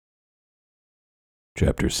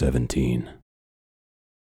Chapter 17.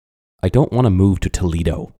 I don't want to move to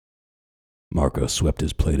Toledo. Marco swept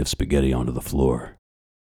his plate of spaghetti onto the floor.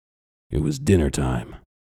 It was dinner time.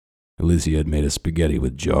 Alicia had made a spaghetti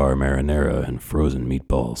with jar marinara and frozen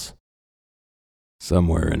meatballs.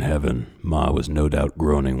 Somewhere in heaven, Ma was no doubt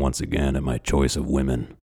groaning once again at my choice of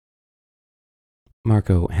women.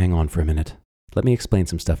 Marco, hang on for a minute. Let me explain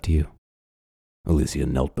some stuff to you. Alicia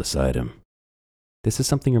knelt beside him. This is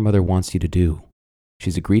something your mother wants you to do.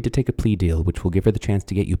 She's agreed to take a plea deal, which will give her the chance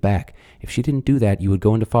to get you back. If she didn't do that, you would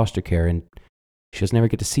go into foster care and she'll never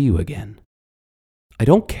get to see you again. I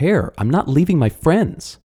don't care. I'm not leaving my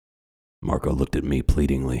friends. Marco looked at me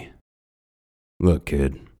pleadingly. Look,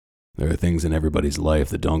 kid, there are things in everybody's life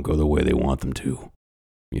that don't go the way they want them to.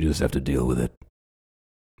 You just have to deal with it.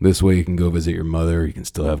 This way you can go visit your mother, you can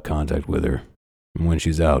still have contact with her. And when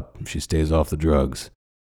she's out, if she stays off the drugs,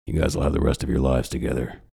 you guys will have the rest of your lives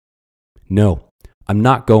together. No, I'm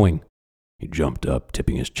not going. He jumped up,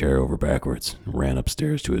 tipping his chair over backwards, and ran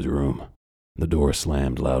upstairs to his room. The door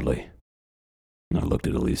slammed loudly. I looked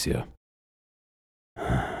at Alicia.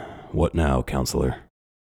 What now, counselor?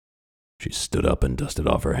 She stood up and dusted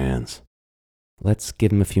off her hands. Let's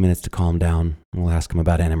give him a few minutes to calm down. We'll ask him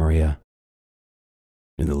about Anna Maria.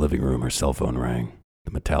 In the living room, her cell phone rang,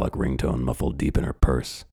 the metallic ringtone muffled deep in her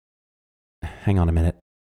purse. Hang on a minute.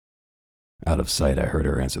 Out of sight, I heard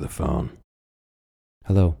her answer the phone.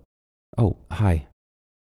 Hello. Oh, hi.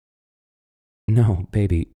 No,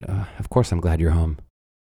 baby. Of course I'm glad you're home.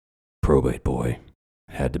 Probate Boy.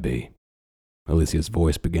 It had to be. Alicia's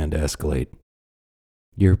voice began to escalate.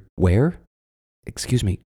 You're where? Excuse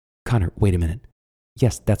me. Connor, wait a minute.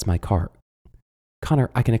 Yes, that's my car. Connor,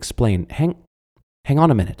 I can explain. Hang on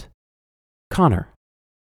a minute. Connor.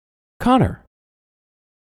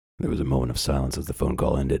 There was a moment of silence as the phone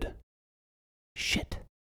call ended. Shit.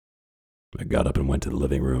 I got up and went to the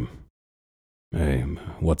living room. Hey,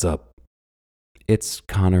 what's up? It's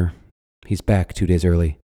Connor. He's back 2 days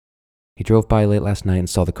early. He drove by late last night and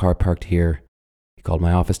saw the car parked here. He called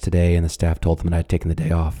my office today and the staff told him that I'd taken the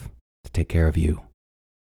day off to take care of you.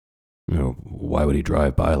 Why would he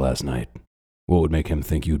drive by last night? What would make him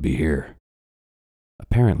think you'd be here?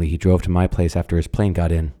 Apparently, he drove to my place after his plane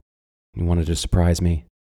got in. He wanted to surprise me.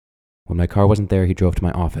 When my car wasn't there, he drove to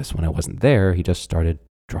my office. When I wasn't there, he just started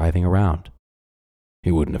driving around.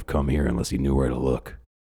 He wouldn't have come here unless he knew where to look.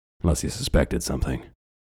 Unless he suspected something.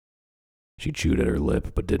 She chewed at her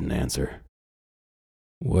lip but didn't answer.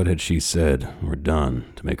 What had she said or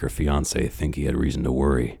done to make her fiancé think he had reason to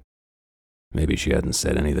worry? Maybe she hadn't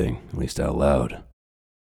said anything, at least out loud.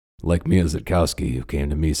 Like Mia Zitkowski, who came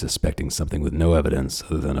to me suspecting something with no evidence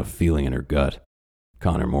other than a feeling in her gut,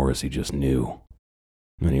 Connor Morrissey just knew.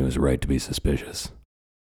 And he was right to be suspicious.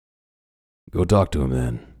 Go talk to him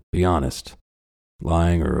then. Be honest.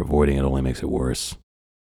 Lying or avoiding it only makes it worse.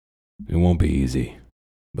 It won't be easy,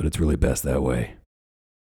 but it's really best that way.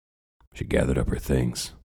 She gathered up her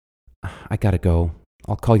things. I gotta go.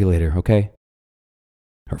 I'll call you later, okay?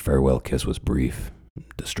 Her farewell kiss was brief,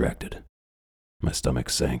 distracted. My stomach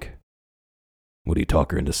sank. Would he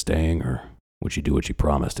talk her into staying, or would she do what she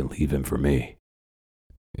promised and leave him for me?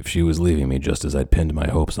 If she was leaving me just as I'd pinned my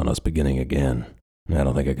hopes on us beginning again, I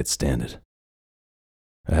don't think I could stand it.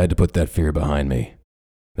 I had to put that fear behind me.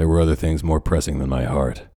 There were other things more pressing than my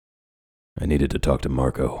heart. I needed to talk to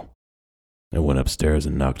Marco. I went upstairs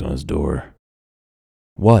and knocked on his door.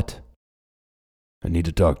 What? I need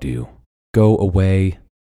to talk to you. Go away.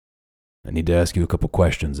 I need to ask you a couple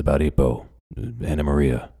questions about Ipo, Anna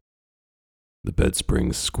Maria. The bed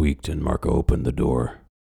springs squeaked and Marco opened the door.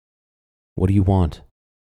 What do you want?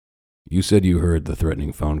 You said you heard the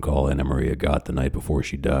threatening phone call Anna Maria got the night before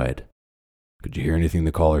she died. Could you hear anything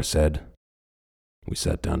the caller said? We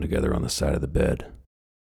sat down together on the side of the bed.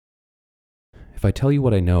 If I tell you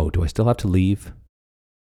what I know, do I still have to leave?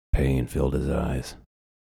 Pain filled his eyes.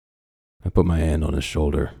 I put my hand on his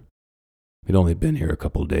shoulder. He'd only been here a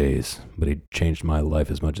couple days, but he'd changed my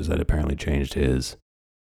life as much as I'd apparently changed his.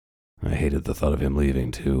 I hated the thought of him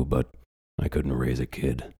leaving too, but I couldn't raise a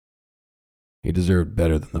kid. He deserved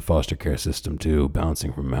better than the foster care system too,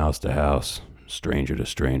 bouncing from house to house, stranger to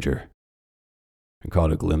stranger. I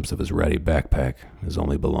caught a glimpse of his ratty backpack, his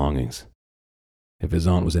only belongings. If his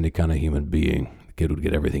aunt was any kind of human being, the kid would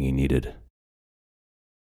get everything he needed.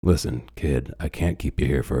 Listen, kid, I can't keep you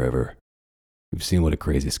here forever. You've seen what a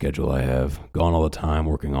crazy schedule I have, gone all the time,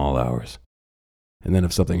 working all hours. And then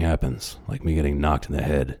if something happens, like me getting knocked in the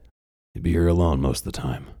head, you'd be here alone most of the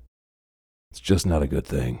time. It's just not a good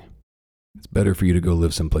thing. It's better for you to go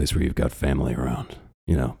live someplace where you've got family around.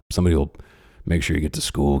 Somebody will make sure you get to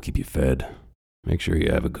school, keep you fed, make sure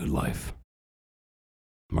you have a good life.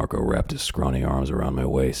 Marco wrapped his scrawny arms around my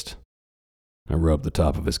waist. I rubbed the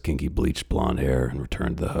top of his kinky bleached blonde hair and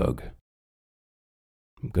returned the hug.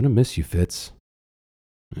 I'm gonna miss you, Fitz.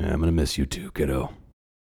 Yeah, I'm gonna miss you too, kiddo.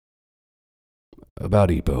 About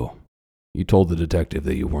Ipo. You told the detective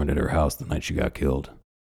that you weren't at her house the night she got killed.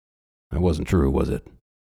 That wasn't true, was it?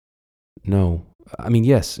 No.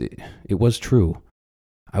 Yes, it was true.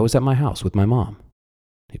 I was at my house with my mom.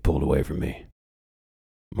 He pulled away from me.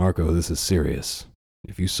 Marco, this is serious.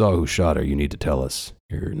 If you saw who shot her, you need to tell us.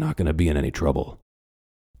 You're not going to be in any trouble.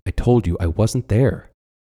 I told you I wasn't there.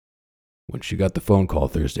 When she got the phone call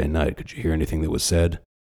Thursday night, could you hear anything that was said?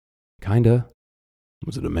 Kinda.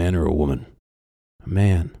 Was it a man or a woman? A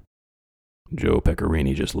man. Joe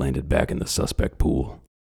Pecorini just landed back in the suspect pool.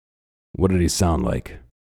 What did he sound like?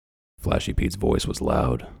 Flashy Pete's voice was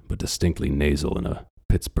loud, but distinctly nasal in a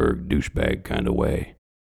Pittsburgh douchebag kind of way.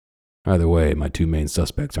 Either way, my two main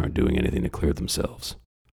suspects aren't doing anything to clear themselves.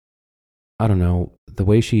 I don't know. The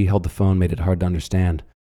way she held the phone made it hard to understand.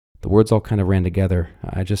 The words all kind of ran together.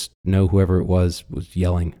 I just know whoever it was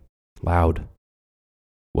yelling. Loud.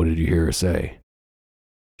 What did you hear her say?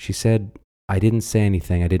 She said, I didn't say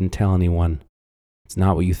anything. I didn't tell anyone. It's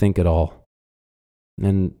not what you think at all.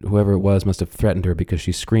 And whoever it was must have threatened her because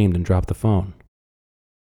she screamed and dropped the phone.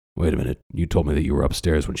 Wait a minute. You told me that you were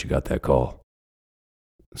upstairs when she got that call.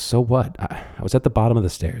 So what? I was at the bottom of the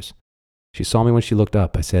stairs. She saw me when she looked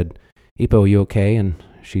up. I said, Ipo, are you okay? And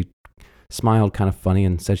she smiled kind of funny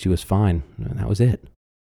and said she was fine. And that was it.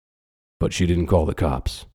 But she didn't call the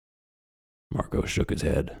cops. Marco shook his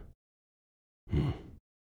head.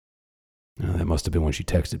 That must have been when she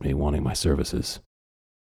texted me wanting my services.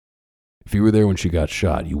 If you were there when she got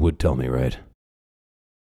shot, you would tell me, right?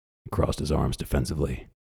 He crossed his arms defensively.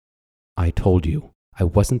 I told you. I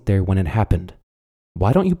wasn't there when it happened.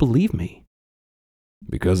 Why don't you believe me?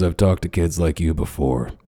 Because I've talked to kids like you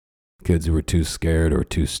before. Kids who were too scared or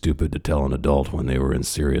too stupid to tell an adult when they were in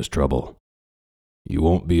serious trouble. You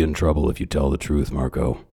won't be in trouble if you tell the truth,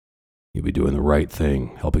 Marco. You'll be doing the right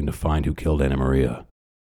thing, helping to find who killed Anna Maria.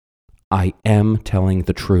 I am telling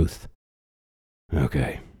the truth.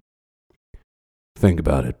 Okay. Think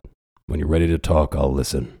about it. When you're ready to talk, I'll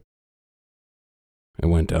listen. I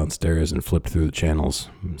went downstairs and flipped through the channels,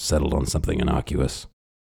 and settled on something innocuous.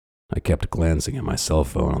 I kept glancing at my cell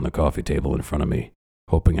phone on the coffee table in front of me,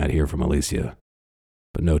 hoping I'd hear from Alicia.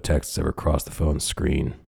 But no texts ever crossed the phone's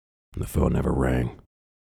screen, and the phone never rang.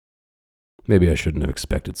 Maybe I shouldn't have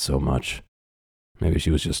expected so much. Maybe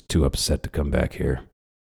she was just too upset to come back here.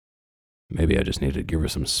 Maybe I just needed to give her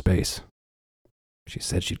some space. She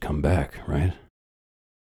said she'd come back, right?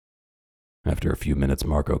 After a few minutes,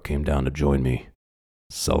 Marco came down to join me,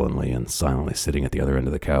 sullenly and silently sitting at the other end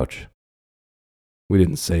of the couch. We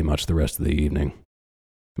didn't say much the rest of the evening.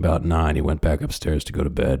 About 9, he went back upstairs to go to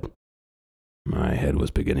bed. My head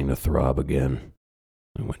was beginning to throb again.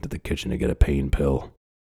 I went to the kitchen to get a pain pill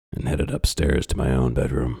and headed upstairs to my own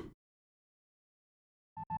bedroom.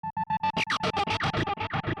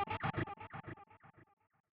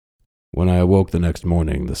 When I awoke the next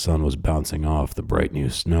morning, the sun was bouncing off the bright new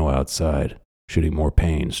snow outside, shooting more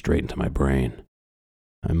pain straight into my brain.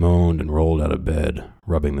 I moaned and rolled out of bed,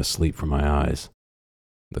 rubbing the sleep from my eyes.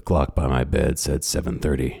 The clock by my bed said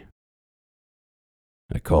 7:30.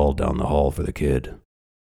 I called down the hall for the kid.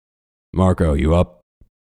 Marco, you up?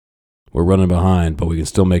 We're running behind, but we can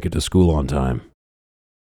still make it to school on time.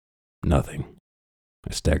 Nothing.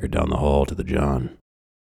 I staggered down the hall to the John.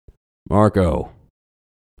 Marco!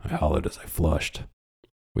 I hollered as I flushed.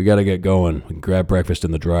 We gotta get going. We can grab breakfast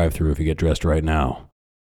in the drive-thru if you get dressed right now.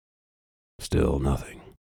 Still nothing.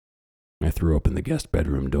 I threw open the guest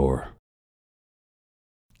bedroom door.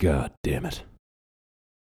 God damn it.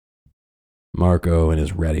 Marco and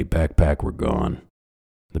his ratty backpack were gone.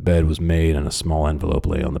 The bed was made and a small envelope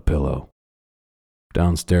lay on the pillow.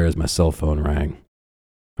 Downstairs, my cell phone rang.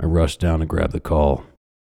 I rushed down to grab the call.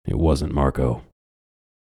 It wasn't Marco.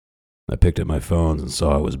 I picked up my phones and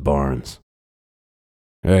saw it was Barnes.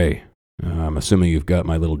 Hey, I'm assuming you've got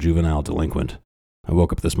my little juvenile delinquent. I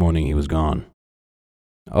woke up this morning, he was gone.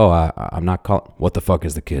 Oh, I'm not calling. What the fuck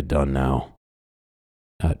has the kid done now?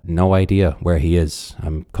 No idea where he is.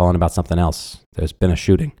 I'm calling about something else. There's been a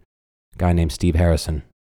shooting. A guy named Steve Harrison.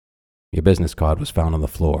 Your business card was found on the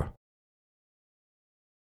floor.